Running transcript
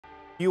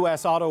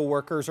U.S. auto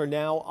workers are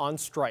now on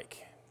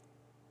strike.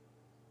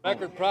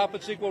 Record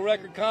profits equal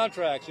record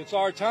contracts. It's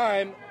our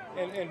time,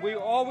 and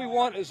all we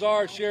want is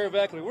our share of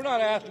equity. We're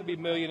not asking to be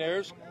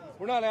millionaires.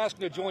 We're not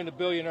asking to join the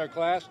billionaire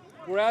class.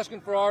 We're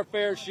asking for our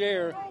fair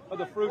share of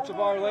the fruits of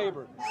our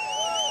labor.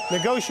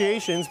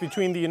 Negotiations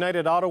between the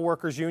United Auto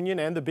Workers Union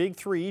and the Big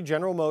Three,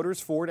 General Motors,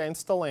 Ford, and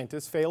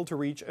Stellantis, failed to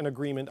reach an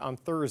agreement on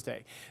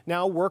Thursday.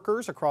 Now,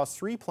 workers across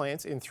 3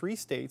 plants in 3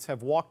 states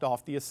have walked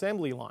off the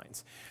assembly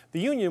lines. The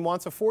union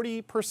wants a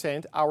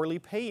 40% hourly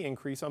pay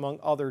increase, among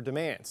other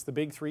demands. The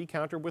Big Three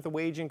countered with a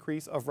wage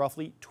increase of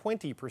roughly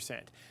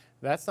 20%.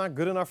 That's not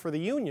good enough for the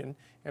union,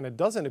 and it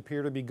doesn't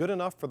appear to be good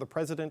enough for the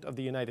President of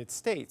the United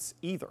States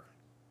either.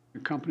 The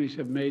companies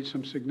have made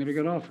some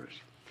significant offers.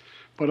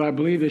 But I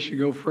believe they should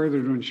go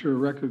further to ensure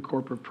record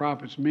corporate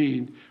profits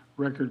mean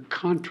record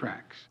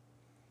contracts.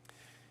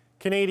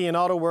 Canadian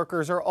auto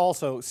workers are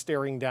also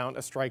staring down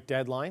a strike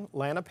deadline.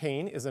 Lana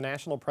Payne is the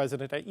national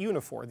president at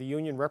Unifor, the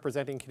union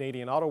representing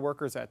Canadian auto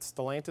workers at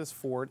Stellantis,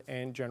 Ford,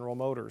 and General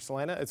Motors.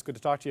 Lana, it's good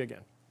to talk to you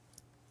again.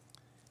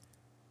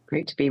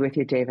 Great to be with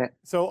you, David.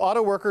 So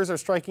auto workers are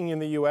striking in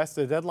the U.S.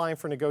 The deadline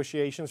for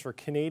negotiations for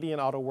Canadian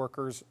auto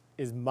workers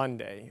is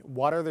Monday.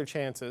 What are the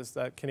chances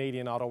that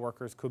Canadian auto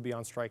workers could be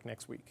on strike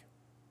next week?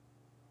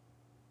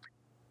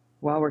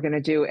 Well, we're going to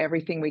do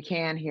everything we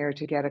can here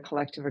to get a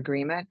collective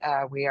agreement.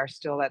 We are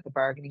still at the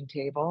bargaining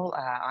table.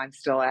 I'm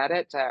still at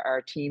it.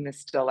 Our team is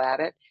still at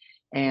it.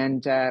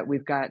 And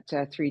we've got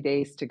 3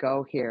 days to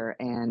go here.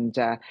 And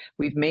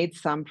we've made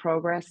some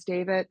progress,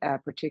 David,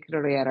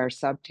 particularly at our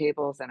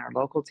sub-tables and our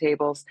local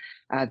tables.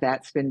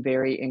 That's been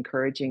very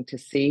encouraging to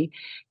see.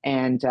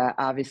 And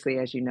obviously,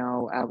 as you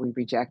know, we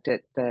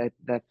rejected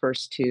the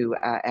first 2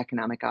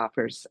 economic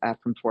offers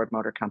from Ford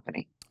Motor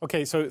Company.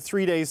 Okay, so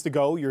 3 days to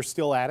go. You're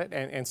still at it,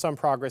 and some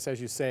progress,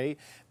 as you say.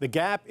 The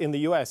gap in the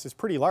U.S. is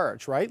pretty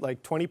large, right?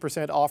 Like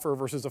 20% offer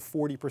versus a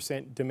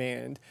 40%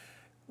 demand.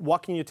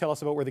 What can you tell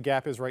us about where the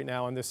gap is right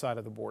now on this side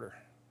of the border?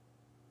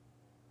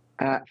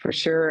 For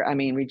sure. I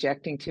mean,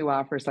 rejecting 2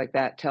 offers like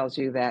that tells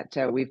you that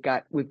we've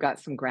got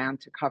some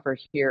ground to cover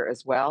here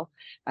as well.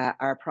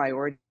 Our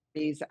priorities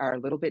are a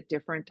little bit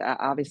different,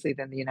 obviously,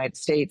 than the United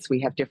States.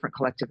 We have different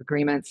collective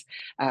agreements.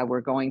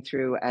 We're going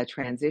through a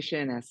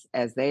transition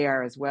as they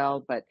are as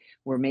well, but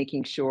we're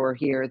making sure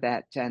here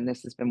that, and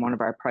this has been one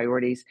of our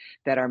priorities,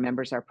 that our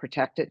members are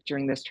protected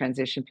during this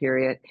transition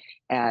period,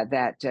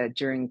 that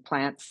during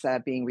plants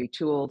being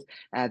retooled,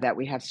 that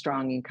we have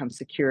strong income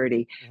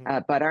security.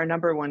 But our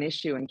number 1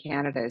 issue in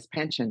Canada is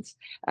pensions.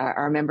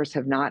 Our members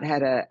have not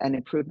had an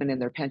improvement in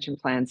their pension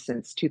plans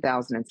since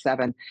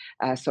 2007,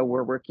 so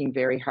we're working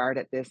very hard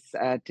at this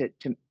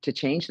to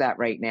change that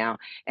right now.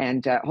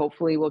 And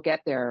hopefully we'll get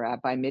there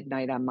by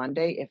midnight on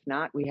Monday. If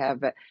not, we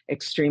have an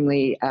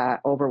extremely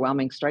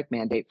overwhelming strike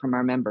mandate from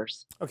our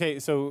members. Okay,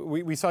 so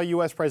we saw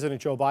U.S.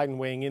 President Joe Biden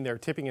weighing in there,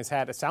 tipping his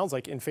hat, it sounds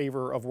like, in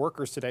favor of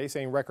workers today,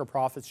 saying record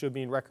profits should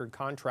mean record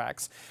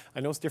contracts. I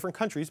know it's different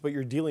countries, but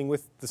you're dealing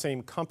with the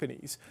same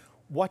companies.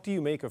 What do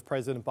you make of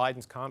President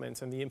Biden's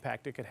comments and the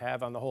impact it could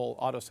have on the whole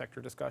auto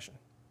sector discussion?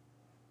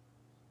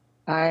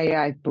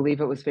 I believe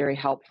it was very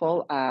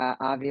helpful,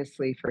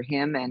 obviously, for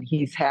him, and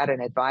he's had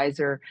an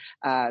advisor,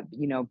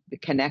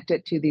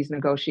 connected to these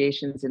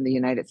negotiations in the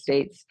United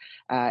States.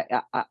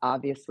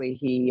 Obviously,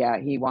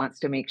 he wants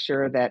to make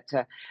sure that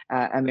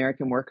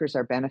American workers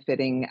are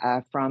benefiting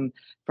from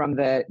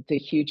the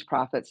huge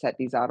profits that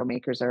these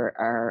automakers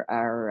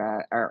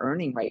are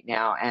earning right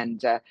now.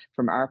 And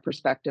from our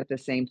perspective, the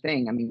same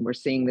thing. I mean, we're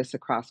seeing this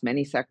across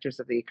many sectors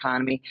of the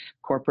economy.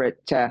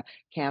 Corporate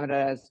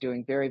Canada is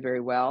doing very, very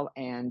well,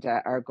 and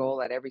our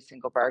goal at every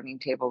single bargaining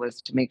table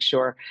is to make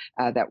sure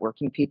that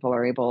working people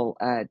are able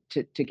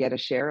to get a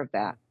share of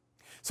that.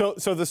 So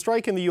the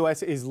strike in the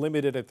U.S. is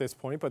limited at this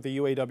point, but the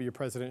UAW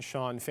president,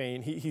 Lana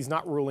Payne, he's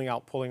not ruling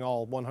out pulling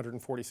all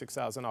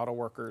 146,000 auto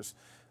workers,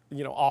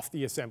 off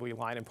the assembly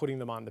line and putting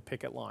them on the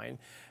picket line.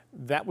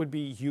 That would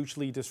be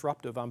hugely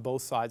disruptive on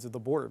both sides of the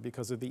border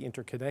because of the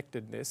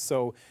interconnectedness.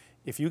 So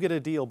if you get a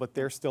deal, but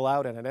they're still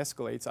out and it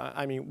escalates,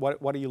 I mean,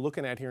 what are you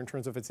looking at here in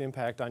terms of its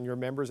impact on your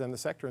members and the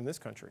sector in this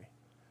country?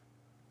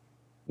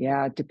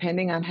 Yeah,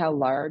 depending on how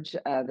large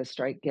the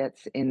strike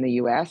gets in the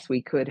U.S.,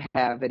 we could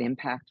have an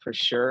impact for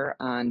sure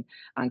on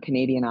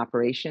Canadian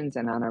operations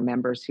and on our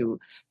members who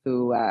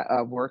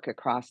work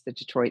across the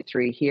Detroit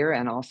 3 here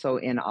and also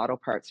in auto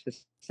parts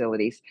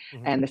facilities.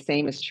 And the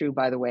same is true,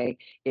 by the way,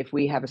 if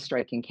we have a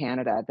strike in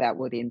Canada, that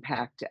would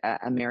impact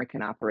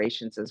American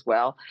operations as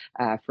well.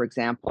 For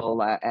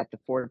example, at the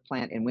Ford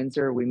plant in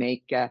Windsor, we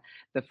make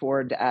the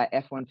Ford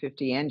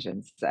F-150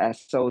 engines.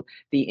 So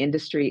the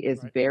industry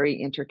is very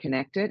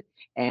interconnected.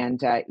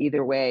 And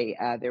either way,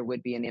 there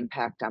would be an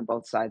impact on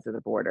both sides of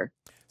the border.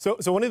 So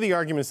one of the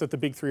arguments that the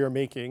Big Three are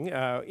making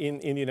in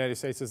the United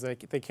States is that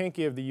they can't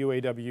give the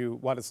UAW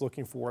what it's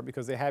looking for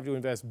because they have to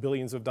invest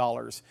billions of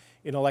dollars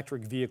in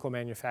electric vehicle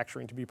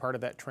manufacturing to be part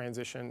of that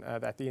transition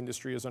that the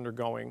industry is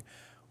undergoing.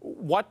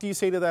 What do you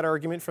say to that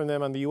argument from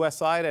them on the U.S.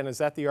 side, and is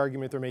that the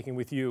argument they're making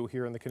with you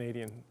here on the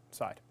Canadian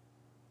side?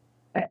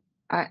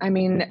 I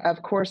mean,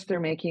 of course, they're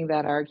making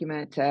that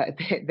argument.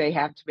 They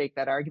have to make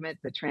that argument.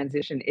 The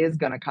transition is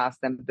going to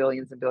cost them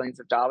billions and billions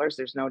of dollars.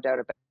 There's no doubt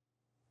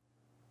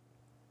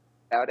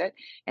about it.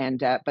 And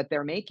but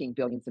they're making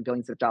billions and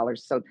billions of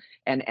dollars. So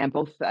and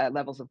both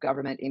levels of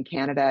government in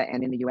Canada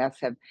and in the U.S.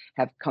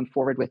 have come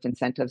forward with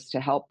incentives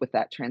to help with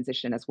that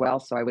transition as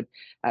well. So I would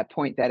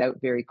point that out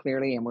very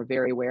clearly, and we're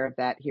very aware of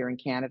that here in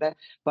Canada.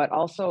 But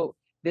also,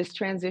 this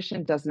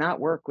transition does not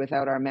work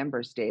without our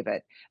members,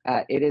 David.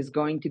 It is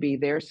going to be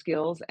their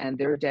skills and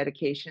their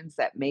dedications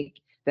that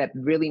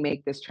really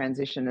make this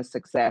transition a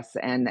success.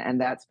 And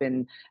that's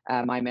been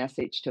my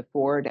message to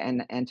Ford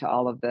and to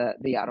all of the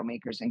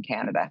automakers in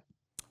Canada.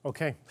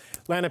 Okay.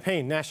 Lana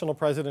Payne, National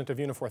President of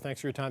Unifor,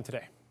 thanks for your time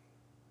today.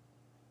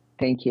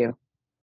 Thank you.